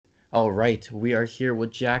All right, we are here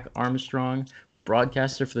with Jack Armstrong,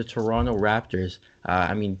 broadcaster for the Toronto Raptors.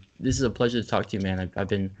 This is a pleasure to talk to you, man. I've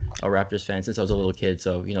been a Raptors fan since I was a little kid,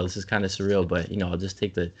 so this is kind of surreal. But I'll just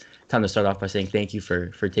take the time to start off by saying thank you for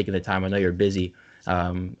taking the time. I know you're busy.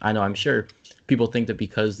 I'm sure people think that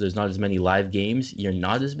because there's not as many live games, you're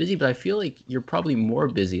not as busy, but I feel like you're probably more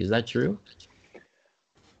busy. Is that true?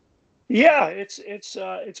 Yeah,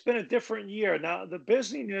 it's been a different year. Now the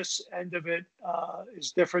busyness end of it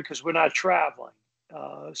is different because we're not traveling.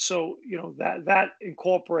 So that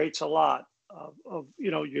incorporates a lot of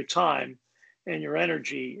your time and your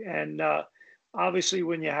energy. And obviously,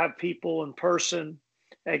 when you have people in person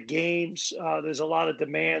at games, there's a lot of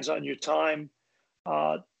demands on your time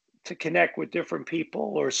uh, to connect with different people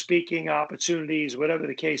or speaking opportunities, whatever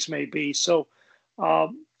the case may be. So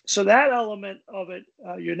that element of it,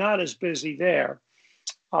 you're not as busy there.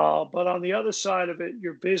 But on the other side of it,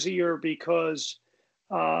 you're busier because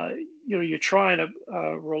you're trying to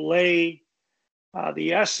relay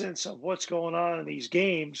the essence of what's going on in these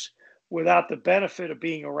games without the benefit of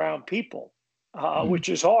being around people, Mm. which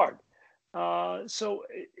is hard. So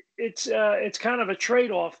it's kind of a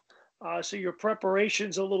trade-off. So your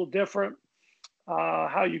preparation's a little different.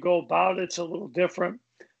 How you go about it's a little different.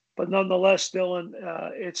 But nonetheless, Dylan,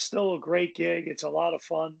 it's still a great gig. It's a lot of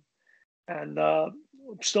fun, and I'm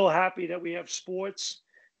still happy that we have sports,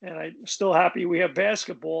 and I'm still happy we have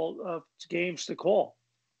basketball games to call.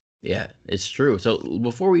 Yeah, it's true. So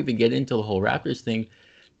before we even get into the whole Raptors thing,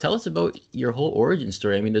 tell us about your whole origin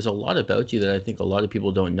story. I mean, there's a lot about you that I think a lot of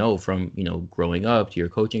people don't know from, growing up to your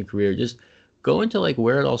coaching career. Just go into like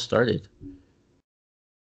where it all started.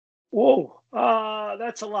 Whoa,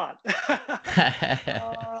 that's a lot.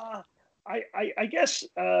 uh, I guess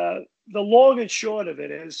the long and short of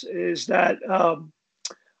it is that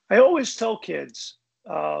I always tell kids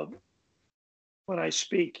uh, when I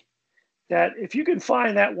speak that if you can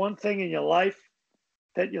find that one thing in your life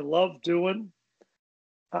that you love doing,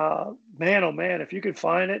 man, oh man, if you can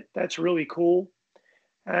find it, that's really cool.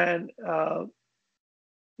 And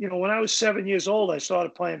when I was 7 years old, I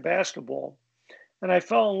started playing basketball, and I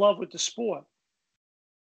fell in love with the sport.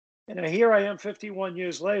 And here I am, 51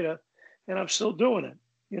 years later, and I'm still doing it.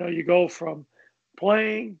 You go from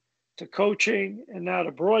playing to coaching, and now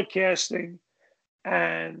to broadcasting,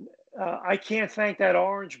 and I can't thank that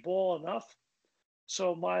orange ball enough.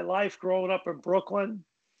 So my life growing up in Brooklyn,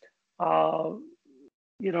 uh,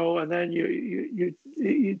 and then you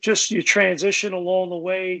transition along the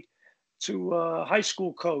way to high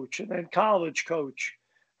school coach and then college coach,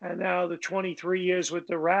 and now the 23 years with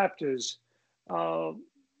the Raptors. Uh,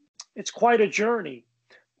 it's quite a journey.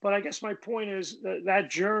 But I guess my point is that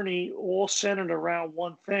journey all centered around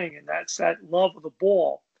one thing, and that's that love of the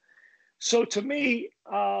ball. So to me,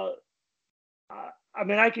 I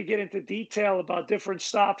mean, I could get into detail about different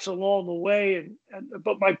stops along the way,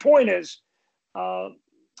 but my point is, uh,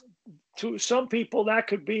 to some people, that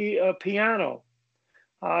could be a piano,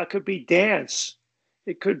 it could be dance,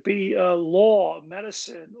 it could be law,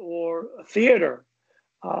 medicine, or theater,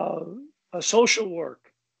 uh, a social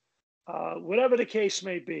work, whatever the case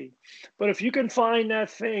may be. But if you can find that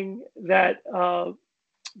thing that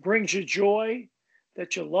brings you joy,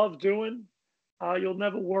 that you love doing, you'll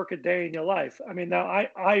never work a day in your life. I mean, now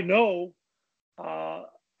I know uh,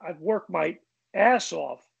 I've worked my ass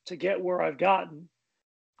off to get where I've gotten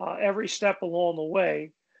every step along the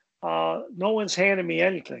way. No one's handed me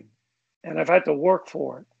anything, and I've had to work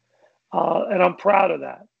for it, and I'm proud of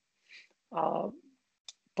that. Uh,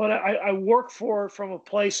 but I work for it from a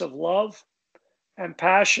place of love and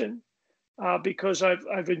passion because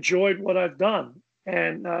I've enjoyed what I've done,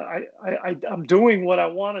 and I'm doing what I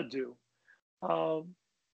want to do. Um,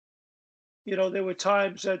 there were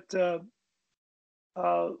times that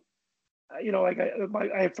uh,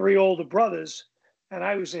 I have three older brothers, and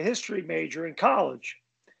I was a history major in college,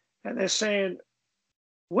 and they're saying,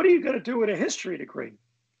 "What are you going to do with a history degree?"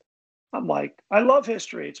 I'm like, "I love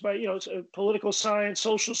history. It's it's political science,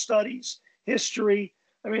 social studies, history.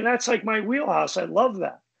 I mean, that's like my wheelhouse. I love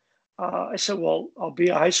that." I said, "Well, I'll be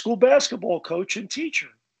a high school basketball coach and teacher."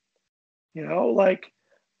 You know, like,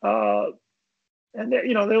 uh, and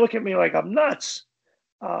they look at me like I'm nuts.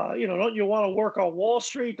 Don't you want to work on Wall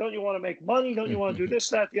Street? Don't you want to make money? Don't you want to do this,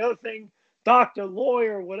 that, the other thing? Doctor,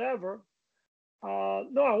 lawyer, whatever.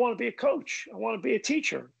 No, I want to be a coach. I want to be a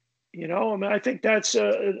teacher. I mean, I think that's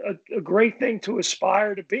a great thing to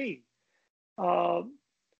aspire to be. Um,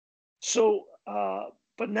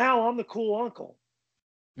 but now I'm the cool uncle.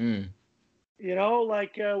 Mm.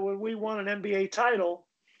 Like when we won an NBA title,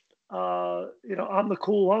 I'm the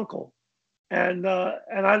cool uncle. And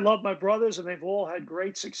I love my brothers, and they've all had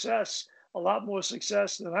great success, a lot more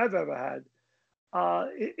success than I've ever had.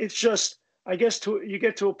 It's just, I guess, you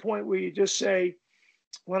get to a point where you just say,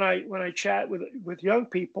 when I chat with young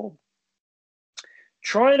people,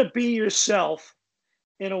 trying to be yourself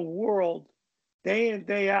in a world day in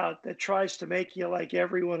day out that tries to make you like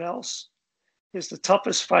everyone else is the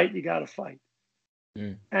toughest fight you got to fight.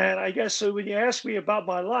 Mm. And I guess so. When you ask me about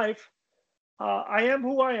my life, I am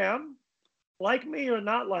who I am, like me or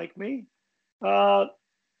not like me. Uh,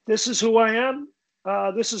 this is who I am.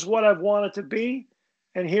 This is what I've wanted to be,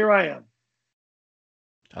 and here I am.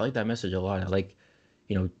 I like that message a lot. I like,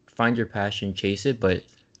 find your passion, chase it, but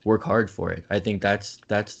work hard for it. I think that's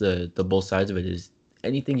the both sides of it is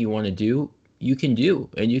anything you want to do, you can do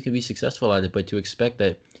and you can be successful at it, but to expect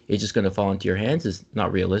that it's just going to fall into your hands is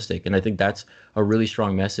not realistic. And I think that's a really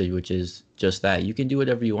strong message, which is just that you can do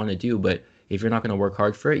whatever you want to do, but if you're not going to work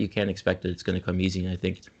hard for it, you can't expect that it's going to come easy. And I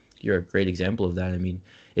think you're a great example of that. I mean,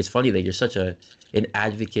 it's funny that you're such an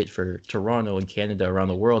advocate for Toronto and Canada around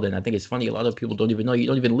the world. And I think it's funny, a lot of people don't even know you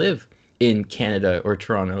don't even live in Canada or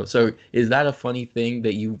Toronto. So is that a funny thing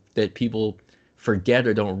that people forget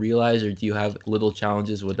or don't realize, or do you have little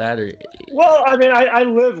challenges with that? Or Well, I mean, I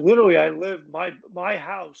live literally. I live my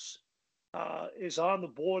house is on the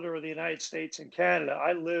border of the United States and Canada.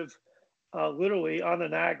 I live literally on the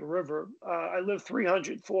Niagara River. I live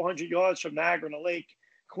 300, 400 yards from Niagara on the Lake,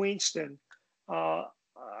 Queenston. Uh,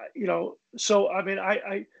 so I mean,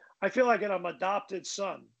 I feel like I'm adopted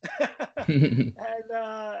son, and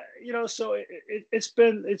so it's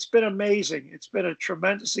been amazing. It's been a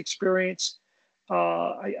tremendous experience.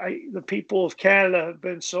 The people of Canada have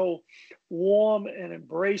been so warm and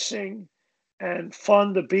embracing and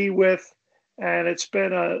fun to be with. And it's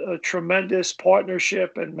been a tremendous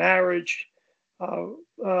partnership and marriage for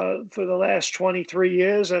the last 23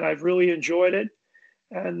 years, and I've really enjoyed it.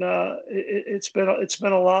 And it's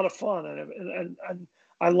been a lot of fun, and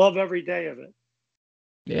I love every day of it.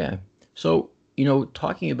 yeah. So,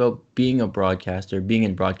 talking about being a broadcaster, being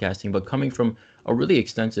in broadcasting, but coming from a really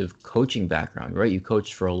extensive coaching background, right? You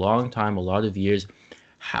coached for a long time, a lot of years.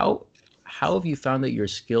 How how have you found that your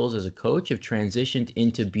skills as a coach have transitioned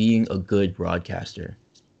into being a good broadcaster?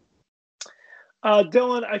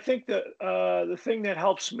 Dylan, I think the thing that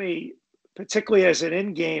helps me, particularly as an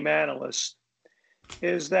in-game analyst,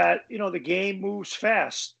 is that the game moves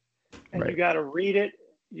fast, and you Right. got to read it.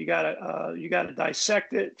 You got to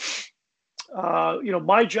dissect it.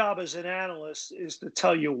 My job as an analyst is to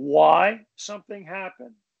tell you why something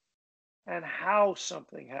happened and how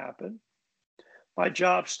something happened. My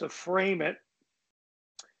job's to frame it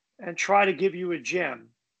and try to give you a gem.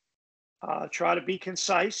 Try to be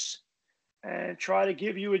concise and try to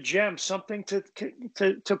give you a gem, something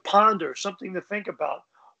to ponder, something to think about.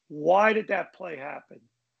 Why did that play happen?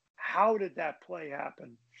 How did that play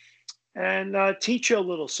happen? And teach you a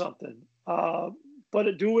little something,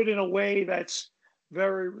 but do it in a way that's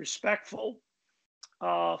very respectful,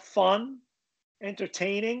 fun,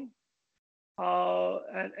 entertaining,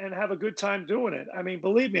 and have a good time doing it. I mean,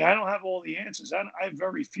 believe me, I don't have all the answers. I have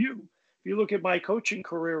very few. If you look at my coaching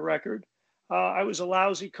career record, I was a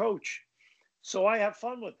lousy coach, so I have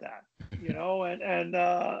fun with that,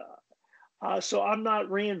 so I'm not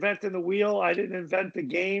reinventing the wheel. I didn't invent the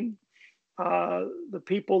game. The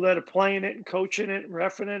people that are playing it and coaching it and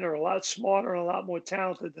refereeing it are a lot smarter and a lot more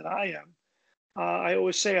talented than I am. I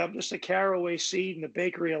always say I'm just a caraway seed in the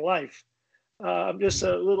bakery of life. I'm just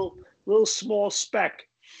a little small speck,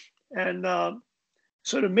 and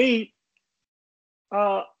so to me,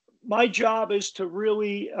 uh, my job is to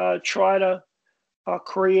really try to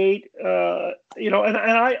create, and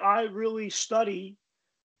I really study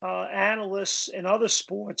analysts in other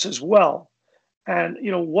sports as well, and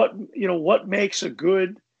what makes a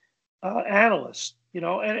good analyst, and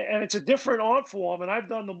it's a different art form, and I've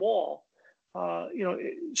done them all.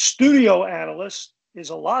 Studio analyst is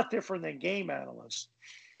a lot different than game analyst.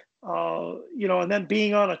 And then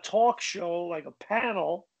being on a talk show like a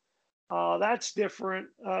panel, that's different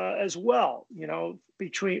as well.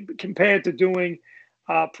 Between compared to doing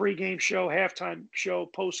pregame show, halftime show,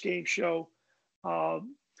 postgame show.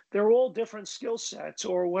 Um, they're all different skill sets.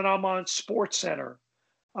 Or when I'm on Sports Center,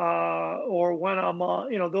 or when I'm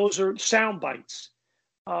on, those are sound bites.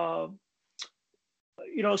 Uh,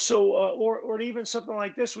 or even something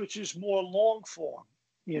like this, which is more long form.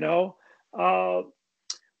 You know, uh,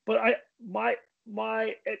 but I my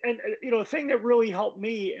my and the thing that really helped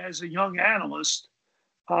me as a young analyst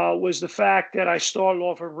was the fact that I started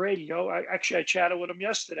off in radio. I chatted with him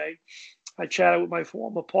yesterday. I chatted with my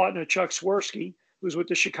former partner Chuck Swirsky, who's with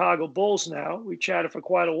the Chicago Bulls now. We chatted for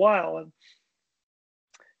quite a while, and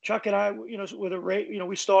Chuck and I, with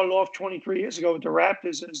we started off 23 years ago with the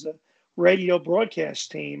Raptors as the radio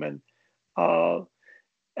broadcast team, uh,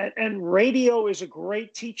 and radio is a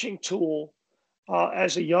great teaching tool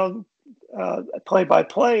as a young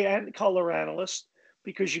play-by-play and color analyst,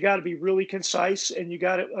 because you got to be really concise and you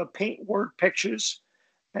got to paint word pictures,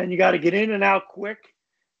 and you got to get in and out quick,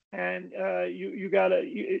 and you got to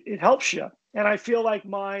it helps you. And I feel like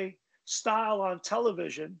my style on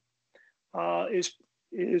television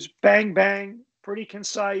is bang bang, pretty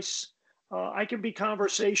concise. I can be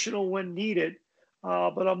conversational when needed,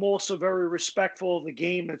 but I'm also very respectful of the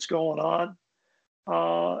game that's going on,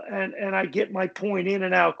 and I get my point in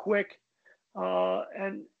and out quick,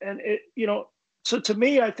 and it So to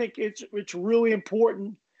me, I think it's really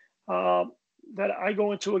important that I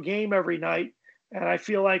go into a game every night, and I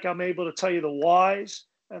feel like I'm able to tell you the whys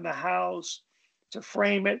and the hows, to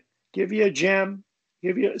frame it, give you a gem,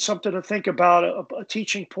 give you something to think about, a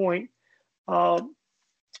teaching point, um,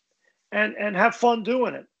 and have fun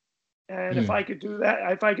doing it. And if Mm. I could do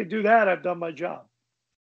that, I've done my job.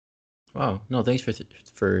 Wow. No, thanks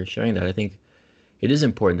for sharing that. I think it is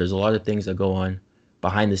important. There's a lot of things that go on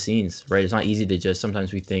behind the scenes, right? It's not easy to just,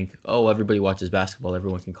 sometimes we think, oh, everybody watches basketball,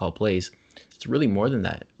 everyone can call plays. It's really more than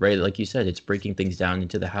that, right? Like you said, it's breaking things down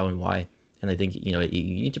into the how and why. And I think, you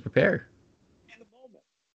need to prepare. In the moment.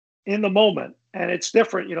 In the moment. And it's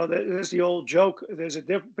different. There's the old joke. There's a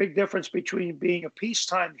big difference between being a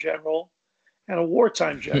peacetime general and a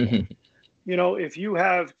wartime general. If you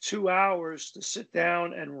have 2 hours to sit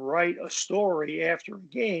down and write a story after a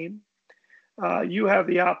game, you have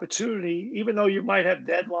the opportunity, even though you might have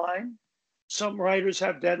deadline. Some writers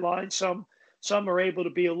have deadlines. Some are able to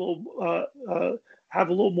be have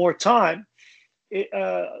a little more time.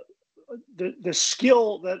 The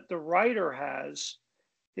skill that the writer has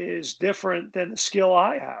is different than the skill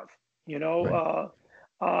I have. Right.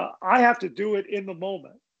 I have to do it in the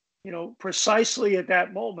moment. Precisely at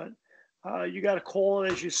that moment. You got to call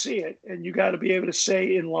it as you see it, and you got to be able to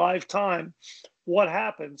say in live time what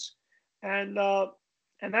happens, and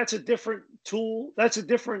that's a different tool. That's a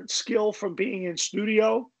different skill from being in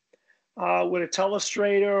studio with a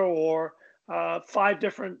telestrator or 5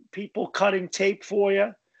 different people cutting tape for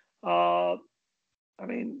you. Uh,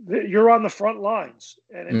 you're on the front lines,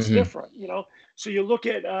 and it's Hmm. different. So you look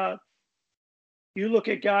at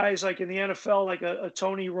guys like in the NFL, like a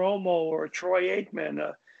Tony Romo or a Troy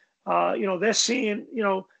Aikman.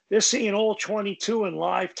 They're seeing all 22 in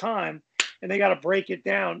live time, and they got to break it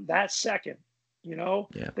down that second.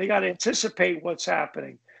 Yeah. They got to anticipate what's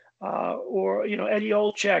happening, or Eddie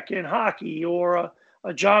Olczyk in hockey, or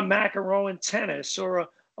a John McEnroe in tennis, or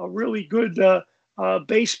a really good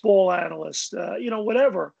baseball analyst.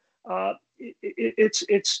 Whatever.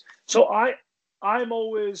 It's so I'm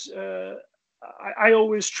always. I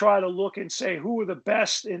always try to look and say who are the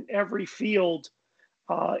best in every field,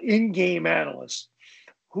 in-game analyst,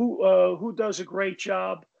 who does a great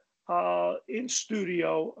job in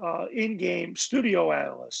studio, in-game studio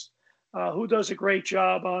analyst, who does a great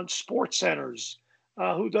job on sports centers,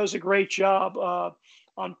 who does a great job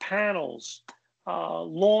on panels,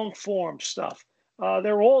 long form stuff.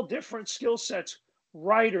 They're all different skill sets.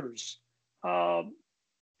 Writers, there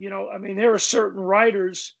are certain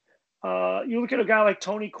writers. You look at a guy like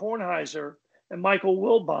Tony Kornheiser and Michael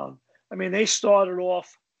Wilbon. They started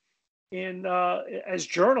off as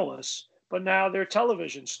journalists, but now they're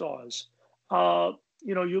television stars.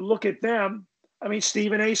 You look at them.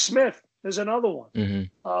 Stephen A. Smith is another one.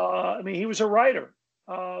 Hmm. He was a writer,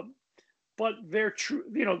 but they're true.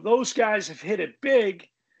 Those guys have hit it big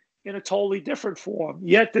in a totally different form.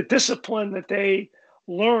 Yet the discipline that they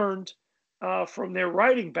learned from their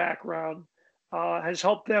writing background has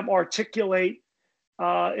helped them articulate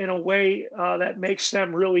in a way that makes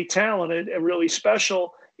them really talented and really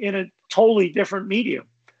special in a totally different medium.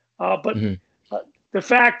 But Hmm. uh, the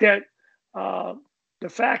fact that uh, the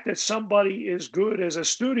fact that somebody is good as a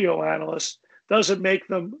studio analyst doesn't make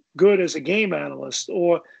them good as a game analyst,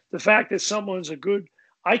 or the fact that someone's a good.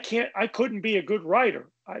 I couldn't be a good writer.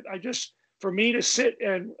 I just, for me to sit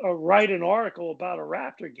and write an article about a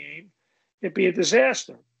Raptor game, it'd be a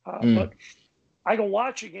disaster. Mm. But I can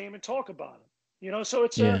watch a game and talk about it. So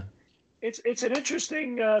Yeah. it's an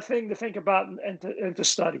interesting thing to think about and to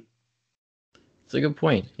study. It's a good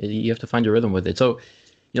point. You have to find your rhythm with it. So,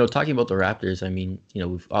 talking about the Raptors,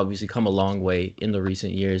 we've obviously come a long way in the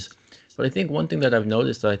recent years. But I think one thing that I've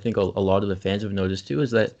noticed that I think a lot of the fans have noticed too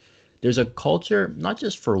is that there's a culture, not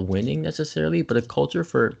just for winning necessarily, but a culture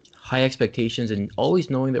for high expectations and always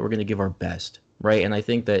knowing that we're going to give our best, right? And I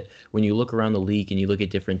think that when you look around the league and you look at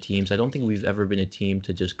different teams, I don't think we've ever been a team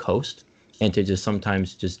to just coast. and to just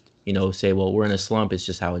sometimes just, say, well, we're in a slump. It's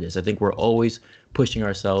just how it is. I think we're always pushing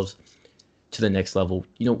ourselves to the next level.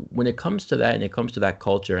 When it comes to that and it comes to that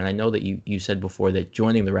culture, and I know that you said before that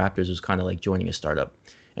joining the Raptors was kind of like joining a startup,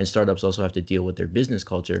 and startups also have to deal with their business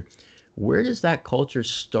culture. Where does that culture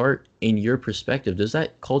start in your perspective? Does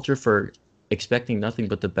that culture for expecting nothing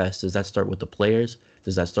but the best, does that start with the players?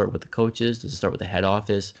 Does that start with the coaches? Does it start with the head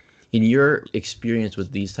office? In your experience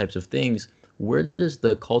with these types of things, where does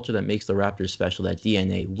the culture that makes the Raptors special, that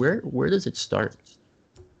DNA, where does it start?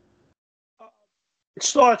 It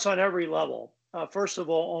starts on every level. First of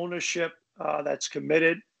all, ownership that's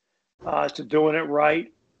committed to doing it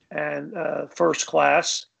right and first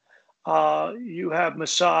class. You have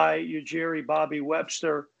Masai, Ujiri, Bobby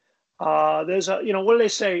Webster. There's a, what do they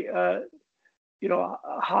say?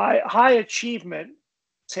 High achievement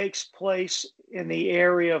takes place in the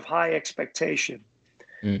area of high expectation.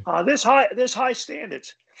 Mm, There's high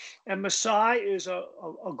standards, and Masai is a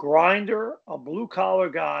grinder, a blue collar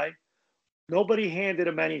guy. Nobody handed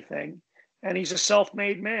him anything, and he's a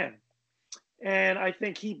self-made man. And I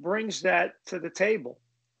think he brings that to the table.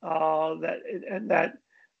 That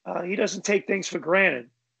he doesn't take things for granted.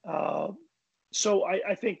 Uh, so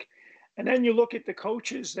I think, and then you look at the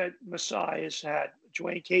coaches that Masai has had,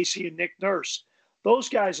 Dwayne Casey and Nick Nurse. Those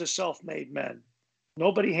guys are self-made men.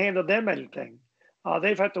 Nobody handed them anything.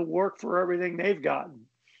 They've had to work for everything they've gotten.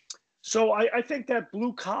 So I think that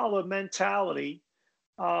blue collar mentality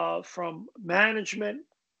from management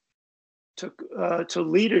to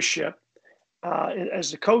leadership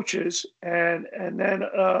as the coaches, and then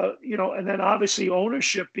obviously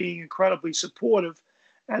ownership being incredibly supportive,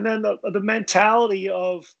 and then the mentality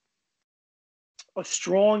of a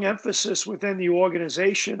strong emphasis within the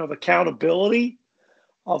organization of accountability,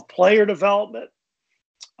 of player development,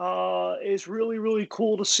 is really, really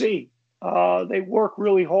cool to see. They work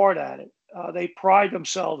really hard at it. They pride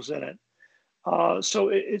themselves in it. So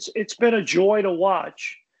it's been a joy to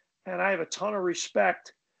watch, and I have a ton of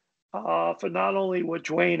respect for not only what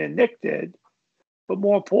Dwayne and Nick did, but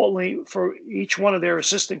more importantly for each one of their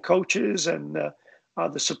assistant coaches and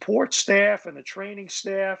the support staff and the training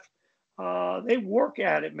staff. They work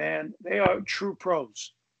at it, man. They are true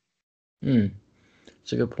pros. mm,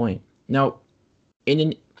 that's a good point. Now, in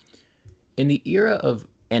an in the era of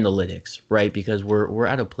analytics, right? Because we're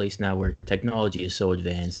at a place now where technology is so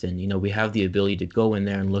advanced, and we have the ability to go in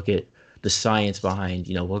there and look at the science behind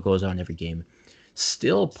what goes on in every game.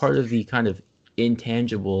 Still, part of the kind of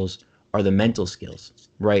intangibles are the mental skills,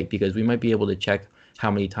 right? Because we might be able to check how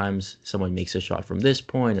many times someone makes a shot from this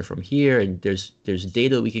point or from here, and there's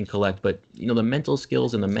data that we can collect, but the mental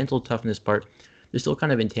skills and the mental toughness part, they're still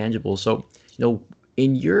kind of intangible. So,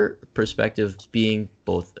 in your perspective, being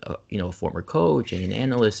both a former coach and an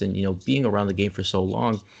analyst, and being around the game for so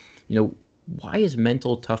long, you know why is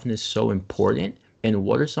mental toughness so important, and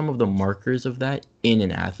what are some of the markers of that in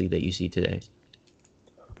an athlete that you see today?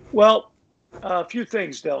 Well, a few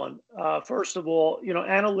things, Dylan. First of all,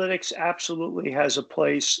 analytics absolutely has a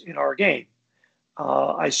place in our game.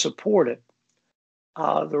 I support it.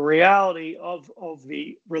 The reality of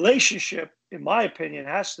the relationship, in my opinion,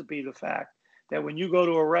 has to be the fact that when you go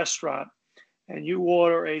to a restaurant and you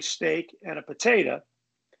order a steak and a potato,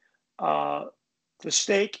 uh, the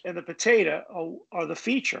steak and the potato are the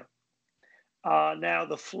feature. Now,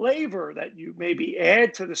 the flavor that you maybe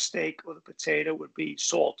add to the steak or the potato would be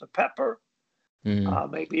salt and pepper, Mm,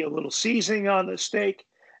 maybe a little seasoning on the steak,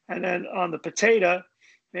 and then on the potato,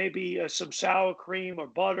 maybe some sour cream or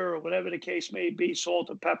butter or whatever the case may be, salt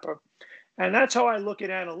and pepper. And that's how I look at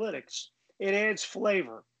analytics. It adds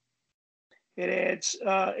flavor. It's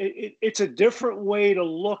a different way to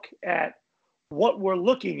look at what we're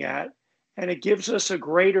looking at, and it gives us a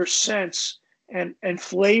greater sense and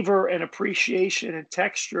flavor and appreciation and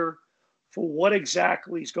texture for what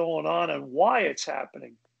exactly is going on and why it's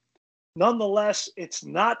happening. Nonetheless, it's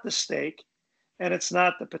not the steak and it's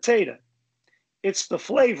not the potato. It's the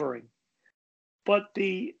flavoring. But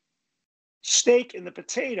the steak and the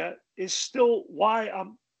potato is still why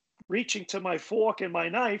I'm reaching to my fork and my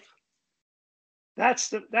knife. That's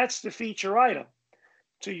the feature item.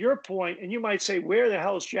 To your point, and you might say, where the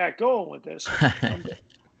hell is Jack going with this? I'm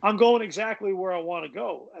I'm going exactly where I want to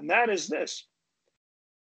go, and that is this: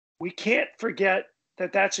 we can't forget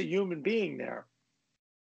that that's a human being there,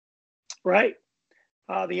 right?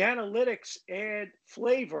 The analytics add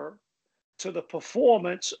flavor to the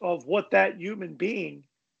performance of what that human being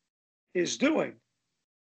is doing.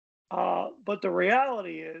 But the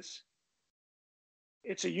reality is,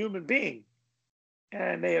 it's a human being,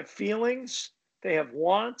 and they have feelings, they have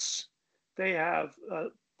wants, they have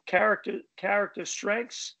character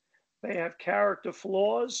strengths, They have character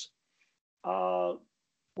flaws. Uh,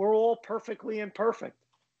 we're all perfectly imperfect.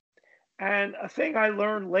 And a thing I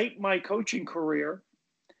learned late in my coaching career,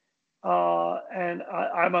 and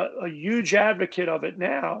I'm a huge advocate of it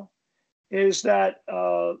now, is that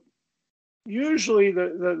usually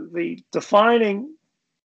the defining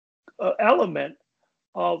element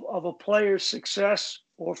of a player's success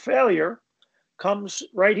or failure comes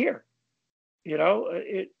right here.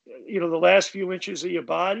 The last few inches of your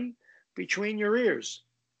body between your ears,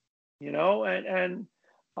 and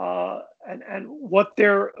what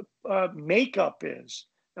their makeup is.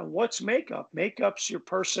 And what's makeup? Makeup's your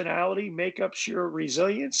personality, makeup's your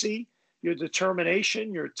resiliency, your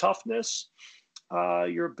determination, your toughness,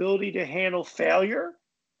 your ability to handle failure,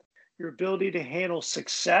 your ability to handle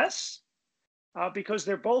success, because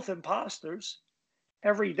they're both imposters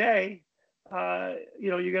every day.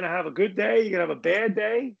 You're going to have a good day, you're going to have a bad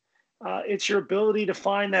day. It's your ability to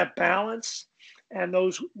find that balance and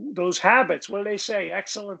those habits. What do they say?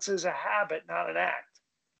 Excellence is a habit, not an act.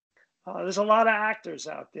 There's a lot of actors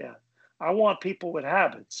out there. I want people with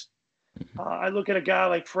habits. I look at a guy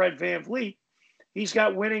like Fred VanVleet. He's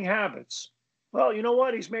got winning habits. Well, you know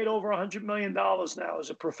what? He's made over $100 million now as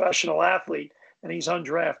a professional athlete, and he's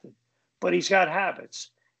undrafted. But he's got habits.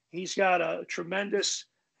 He's got a tremendous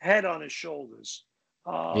head on his shoulders.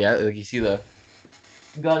 Yeah, like you see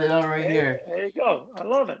got it on right here. There you go. I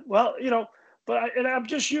love it. Well, and I'm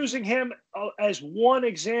just using him as one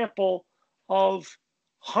example of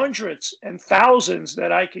hundreds and thousands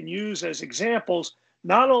that I can use as examples,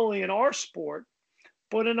 not only in our sport,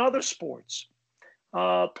 but in other sports.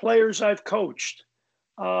 Players I've coached,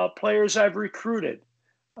 players I've recruited,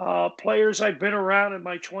 players I've been around in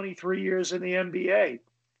my 23 years in the NBA,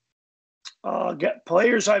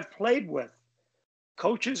 players I've played with,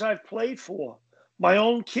 coaches I've played for, my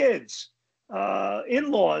own kids,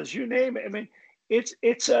 in-laws, you name it. I mean, it's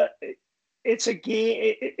a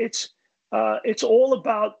game. It's all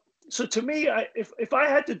about. So to me, if I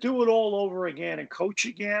had to do it all over again and coach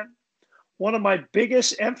again, one of my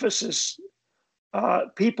biggest emphasis,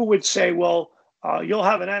 people would say, well, you'll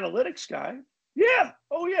have an analytics guy. Yeah.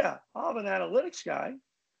 Oh, yeah. I'll have an analytics guy.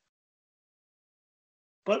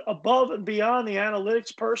 But above and beyond the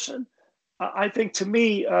analytics person, I think to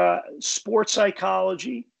me, sports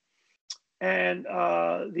psychology and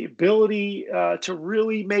the ability to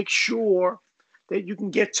really make sure that you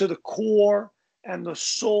can get to the core and the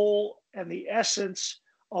soul and the essence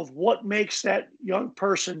of what makes that young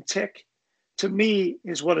person tick, to me,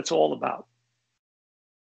 is what it's all about.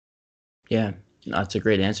 Yeah, that's a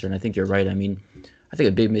great answer, and I think you're right. I mean, I think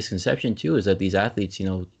a big misconception too is that these athletes,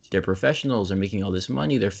 they're professionals, they're making all this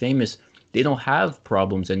money, they're famous, they don't have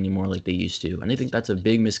problems anymore like they used to. And I think that's a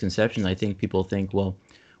big misconception. I think people think, well,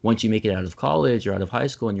 once you make it out of college or out of high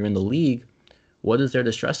school and you're in the league, what is there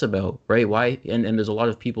to stress about, right? Why? And there's a lot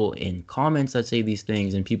of people in comments that say these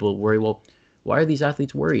things, and people worry, well, why are these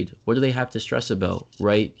athletes worried? What do they have to stress about,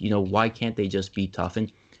 right? Why can't they just be tough?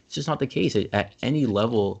 And it's just not the case at any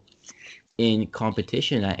level in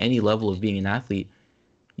competition, at any level of being an athlete.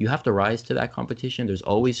 You have to rise to that competition. There's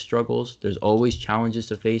always struggles, there's always challenges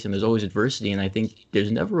to face, and there's always adversity. And I think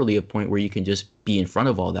there's never really a point where you can just be in front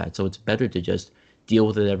of all that. So it's better to just deal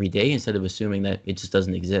with it every day instead of assuming that it just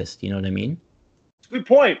doesn't exist. You know what I mean? Good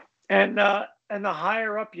point. And the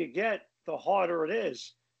higher up you get, the harder it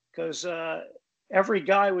is, because every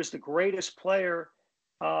guy was the greatest player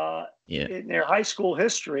Yeah. in their high school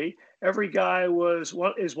history. Every guy is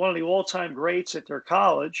one of the all-time greats at their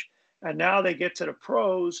college, and now they get to the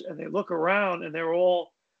pros and they look around and they're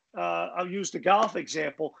all. I'll use the golf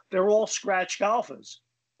example. They're all scratch golfers.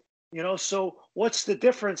 So what's the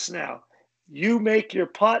difference now? You make your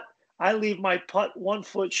putt. I leave my putt 1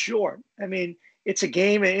 foot short. I mean, it's a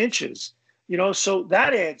game of inches. So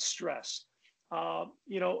that adds stress.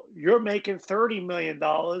 You're making $30 million.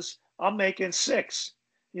 I'm making $6.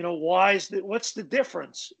 What's the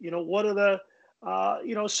difference? What are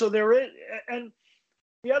the, so there is, and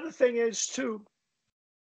the other thing is too,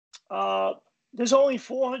 there's only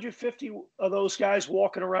 450 of those guys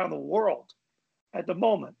walking around the world at the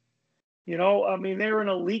moment. I mean, they're an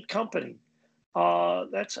elite company.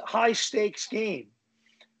 That's a high stakes game.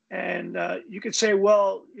 And you could say,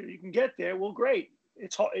 well, you can get there. Well, great.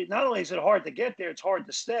 It's hard. Not only is it hard to get there, it's hard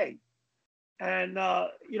to stay. And,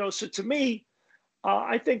 so to me,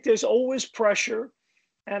 I think there's always pressure,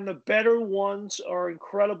 and the better ones are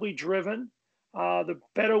incredibly driven. The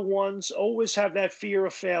better ones always have that fear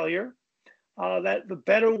of failure. That the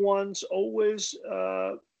better ones always,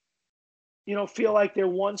 feel like they're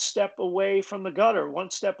one step away from the gutter, one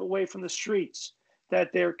step away from the streets.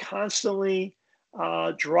 That they're constantly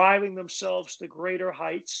driving themselves to greater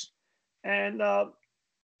heights. And,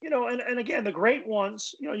 and again, the great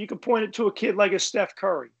ones, you can point it to a kid like a Steph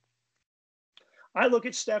Curry. I look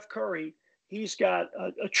at Steph Curry. He's got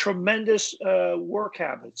a tremendous work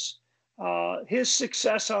habits. His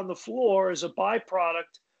success on the floor is a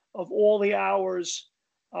byproduct of all the hours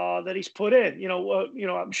that he's put in.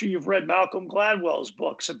 I'm sure you've read Malcolm Gladwell's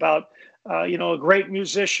books about, a great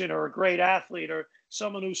musician or a great athlete or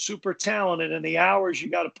someone who's super talented and the hours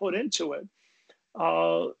you got to put into it.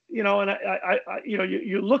 And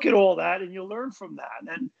you look at all that and you learn from that.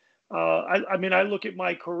 And I look at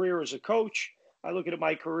my career as a coach. I look at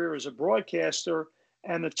my career as a broadcaster,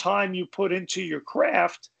 and the time you put into your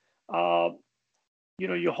craft.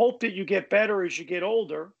 You hope that you get better as you get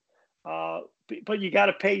older, but you got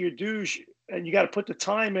to pay your dues and you got to put the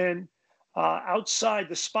time in outside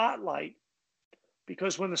the spotlight,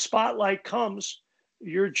 because when the spotlight comes,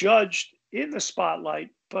 you're judged in the spotlight,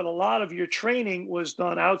 but a lot of your training was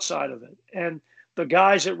done outside of it. And the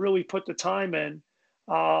guys that really put the time in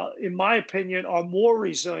my opinion, are more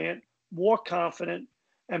resilient, more confident,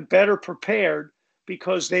 and better prepared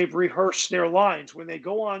because they've rehearsed their lines. When they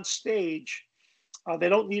go on stage, they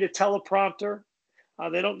don't need a teleprompter.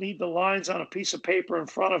 They don't need the lines on a piece of paper in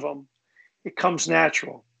front of them. It comes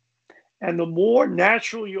natural. And the more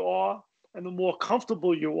natural you are and the more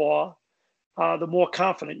comfortable you are, the more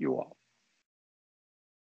confident you are.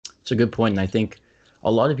 It's a good point. And I think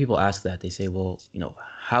a lot of people ask that. They say, well,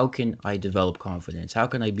 how can I develop confidence? How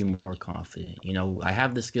can I be more confident? I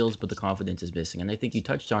have the skills, but the confidence is missing. And I think you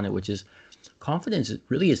touched on it, which is confidence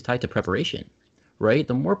really is tied to preparation, right?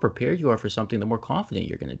 The more prepared you are for something, the more confident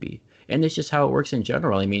you're going to be. And it's just how it works in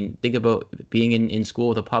general. I mean, think about being in school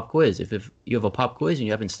with a pop quiz. If you have a pop quiz and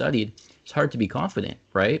you haven't studied, it's hard to be confident,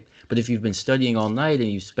 right? But if you've been studying all night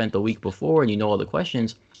and you spent the week before and you know all the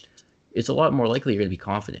questions, it's a lot more likely you're going to be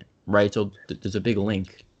confident, right? So there's a big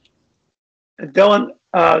link. And Dylan,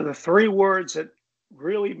 the three words that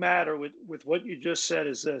really matter with what you just said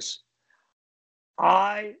is this: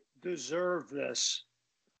 I deserve this.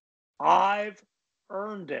 I've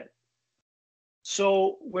earned it.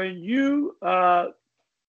 So when you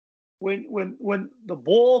when the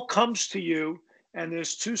ball comes to you and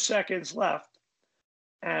there's 2 seconds left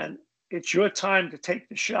and it's your time to take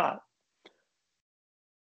the shot,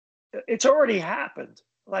 it's already happened.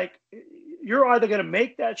 Like, you're either going to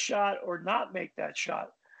make that shot or not make that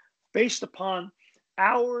shot based upon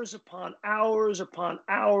hours upon hours upon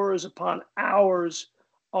hours upon hours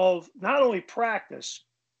of not only practice,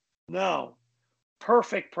 no,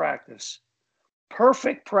 perfect practice.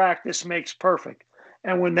 Perfect practice makes perfect.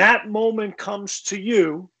 And when that moment comes to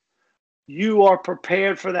you, you are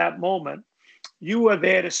prepared for that moment. You are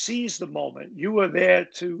there to seize the moment. You are there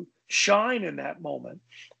to shine in that moment.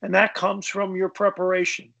 And that comes from your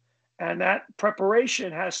preparation. And that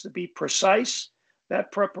preparation has to be precise.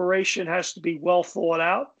 That preparation has to be well thought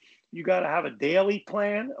out. You got to have a daily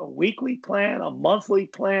plan, a weekly plan, a monthly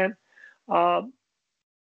plan.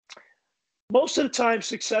 Most of the time,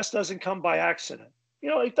 success doesn't come by accident.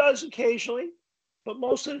 It does occasionally, but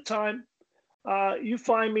most of the time, you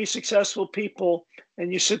find me successful people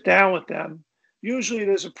and you sit down with them. Usually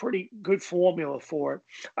there's a pretty good formula for it.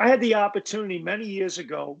 I had the opportunity many years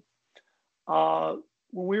ago when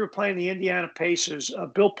we were playing the Indiana Pacers.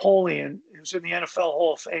 Bill Polian, who's in the NFL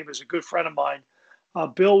Hall of Fame, is a good friend of mine.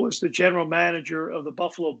 Bill was the general manager of the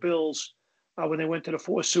Buffalo Bills when they went to the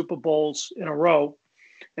 4 Super Bowls in a row,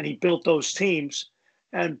 and he built those teams.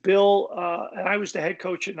 And Bill and I was the head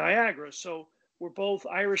coach at Niagara. So we're both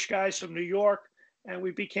Irish guys from New York, and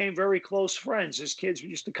we became very close friends. His kids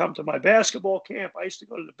used to come to my basketball camp. I used to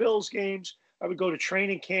go to the Bills games. I would go to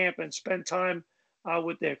training camp and spend time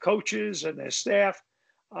with their coaches and their staff.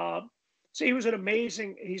 So he's an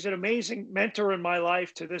amazing mentor in my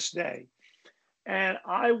life to this day. And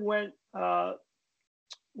I went, when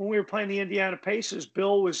we were playing the Indiana Pacers,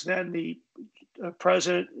 Bill was then the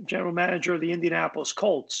president, general manager of the Indianapolis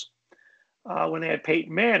Colts when they had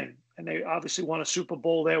Peyton Manning. And they obviously won a Super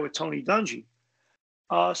Bowl there with Tony Dungy.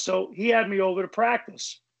 So he had me over to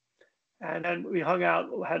practice. And then we hung out,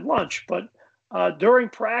 had lunch. But during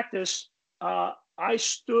practice, I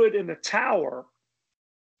stood in the tower,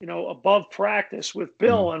 above practice with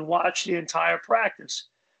Bill and watched the entire practice.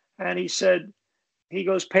 And he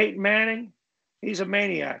goes, Peyton Manning, he's a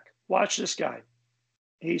maniac. Watch this guy.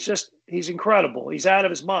 He's incredible. He's out of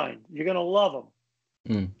his mind. You're going to love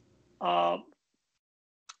him.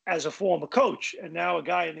 As a former coach and now a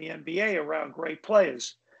guy in the NBA around great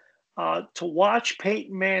players, to watch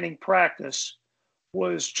Peyton Manning practice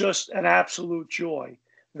was just an absolute joy.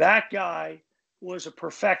 That guy was a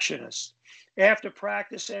perfectionist. After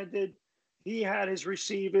practice ended, he had his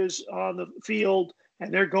receivers on the field,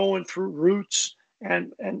 and they're going through routes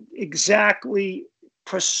and exactly,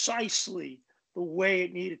 precisely the way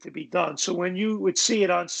it needed to be done. So when you would see it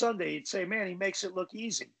on Sunday, you'd say, "Man, he makes it look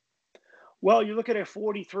easy." Well, you look at a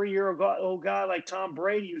 43-year-old guy like Tom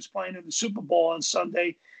Brady who's playing in the Super Bowl on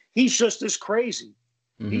Sunday. He's just as crazy.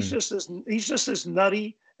 Hmm. He's just as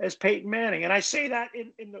nutty as Peyton Manning. And I say that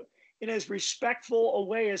in as respectful a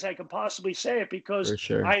way as I can possibly say it, For because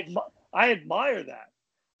sure. I admire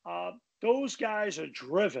that. Those guys are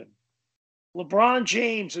driven. LeBron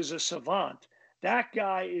James is a savant. That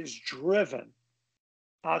guy is driven.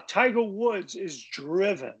 Tiger Woods is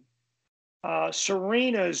driven.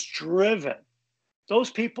 Serena is driven. Those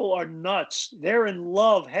people are nuts. They're in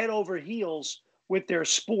love head over heels with their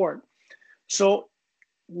sport. So,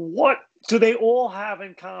 what do they all have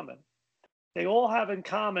in common? They all have in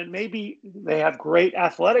common, maybe they have great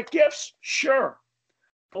athletic gifts, sure.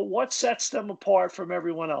 But what sets them apart from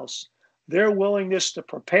everyone else? Their willingness to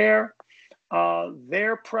prepare,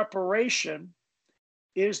 their preparation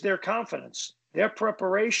is their confidence. Their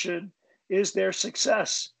preparation is their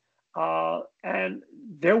success. And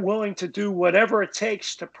they're willing to do whatever it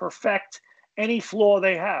takes to perfect any flaw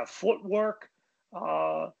they have: footwork,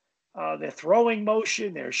 uh, their throwing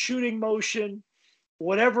motion, their shooting motion,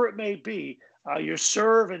 whatever it may be. Your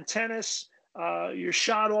serve in tennis, your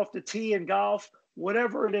shot off the tee in golf,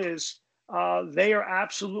 whatever it is, they are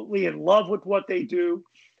absolutely in love with what they do,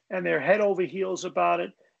 and they're head over heels about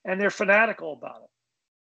it, and they're fanatical about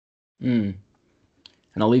it. Mm.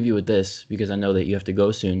 And I'll leave you with this because I know that you have to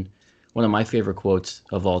go soon. One of my favorite quotes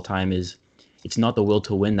of all time is, "It's not the will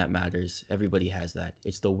to win that matters. Everybody has that.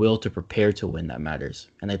 It's the will to prepare to win that matters."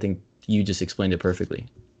 And I think you just explained it perfectly.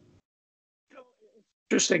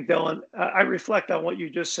 Interesting, Dylan. I reflect on what you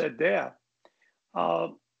just said there.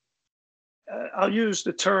 Um, I'll use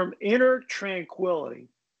the term inner tranquility.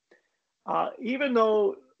 Even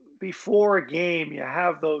though before a game you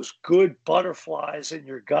have those good butterflies in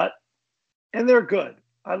your gut, and they're good.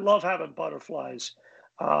 I love having butterflies.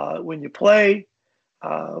 When you play,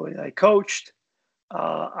 when I coached,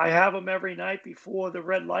 I have them every night before the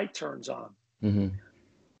red light turns on. Hmm.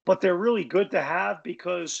 But they're really good to have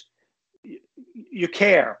because you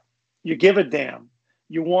care, you give a damn,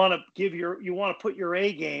 you want to put your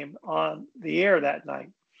A game on the air that night.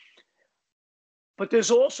 But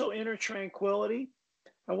there's also inner tranquility,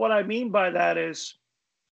 and what I mean by that is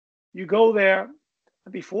you go there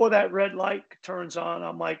and before that red light turns on,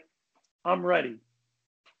 I'm like, I'm ready.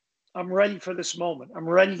 I'm ready for this moment. I'm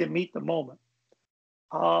ready to meet the moment.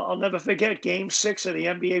 I'll never forget Game 6 of the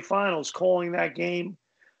NBA Finals, calling that game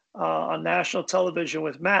on national television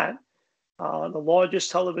with Matt, the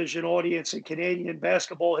largest television audience in Canadian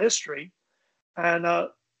basketball history. And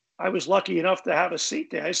I was lucky enough to have a seat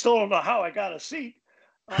there. I still don't know how I got a seat,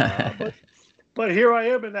 uh, but but here I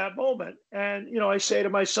am in that moment, and I say to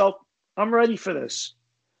myself, I'm ready for this.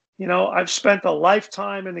 I've spent a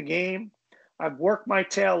lifetime in the game. I've worked my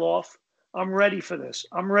tail off. I'm ready for this.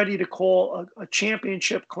 I'm ready to call a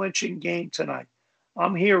championship clinching game tonight.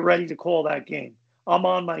 I'm here ready to call that game. I'm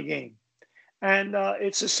on my game. And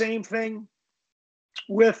it's the same thing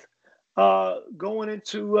with going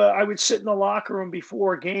into, I would sit in the locker room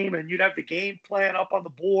before a game and you'd have the game plan up on the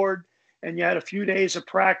board and you had a few days of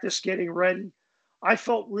practice getting ready. I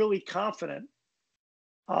felt really confident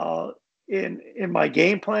uh, in my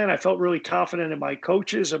game plan. I felt really confident in my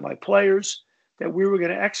coaches and my players that we were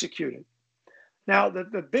going to execute it. Now,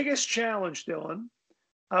 the biggest challenge, Dylan,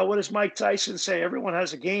 what does Mike Tyson say? Everyone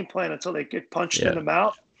has a game plan until they get punched in Yeah. the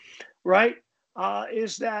mouth, right?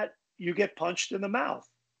 Is that you get punched in the mouth.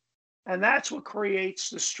 And that's what creates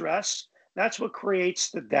the stress. That's what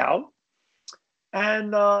creates the doubt.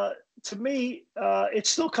 And to me, it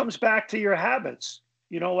still comes back to your habits.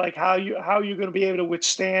 Like how you're going to be able to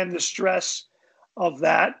withstand the stress of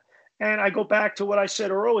that. And I go back to what I said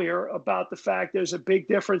earlier about the fact there's a big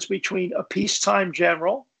difference between a peacetime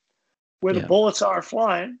general, where the Yeah. bullets are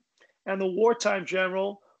flying, and the wartime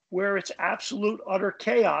general, where it's absolute utter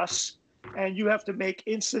chaos, and you have to make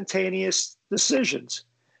instantaneous decisions.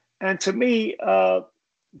 And to me,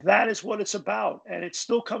 that is what it's about. And it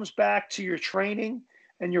still comes back to your training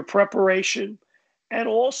and your preparation. And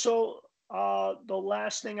also, the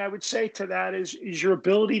last thing I would say to that is your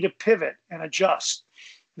ability to pivot and adjust.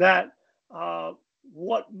 That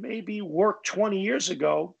what maybe worked 20 years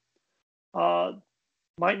ago uh,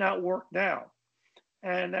 might not work now.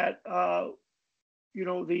 And that, the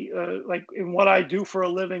like in what I do for a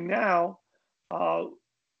living now, uh,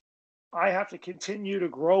 I have to continue to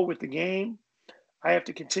grow with the game. I have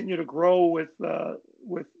to continue to grow with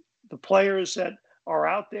the players that are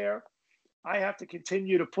out there. I have to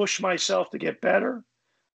continue to push myself to get better.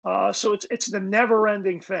 So it's the never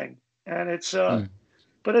ending thing, and Mm,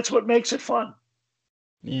 but it's what makes it fun.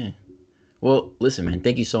 yeah. Well, listen, man.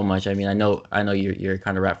 Thank you so much. I mean, I know you're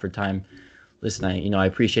kind of wrapped for time. Listen, I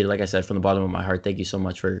appreciate it. Like I said, from the bottom of my heart, thank you so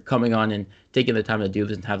much for coming on and taking the time to do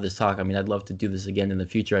this and have this talk. I mean, I'd love to do this again in the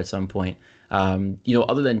future at some point.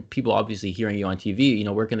 Other than people obviously hearing you on TV,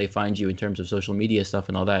 where can they find you in terms of social media stuff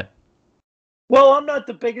and all that? Well, I'm not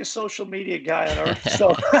the biggest social media guy on earth,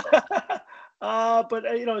 so but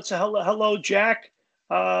it's a hello Jack.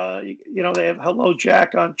 They have hello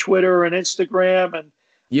Jack on Twitter and Instagram, and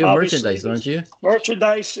You have obviously merchandise, there's don't you?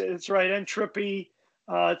 merchandise. It's right, and Trippy,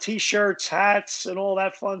 t-shirts, hats, and all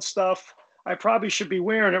that fun stuff. I probably should be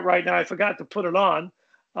wearing it right now. I forgot to put it on,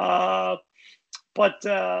 uh, but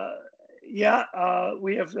yeah,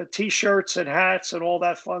 we have the t-shirts and hats and all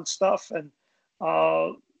that fun stuff, uh,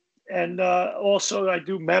 and also I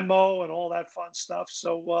do memo and all that fun stuff.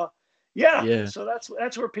 So yeah, Yeah. so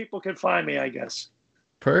that's where people can find me, I guess.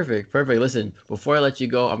 Perfect. Perfect. Listen, before I let you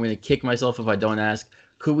go, I'm gonna kick myself if I don't ask.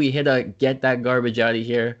 Could we hit a get that garbage out of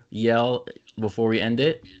here yell before we end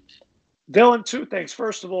it? Dylan, two things.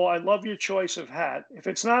 First of all, I love your choice of hat. If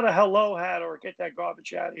it's not a hello hat or get that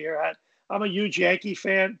garbage out of here hat, I'm a huge Yankee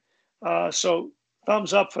fan. So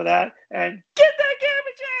thumbs up for that. And get that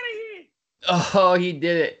garbage out of here. Oh, he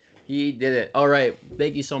did it. He did it. All right.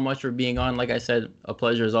 Thank you so much for being on. Like I said, a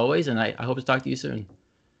pleasure as always, and I hope to talk to you soon.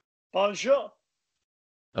 Bonjour.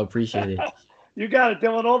 Appreciate it. You got it,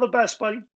 Dylan. All the best, buddy.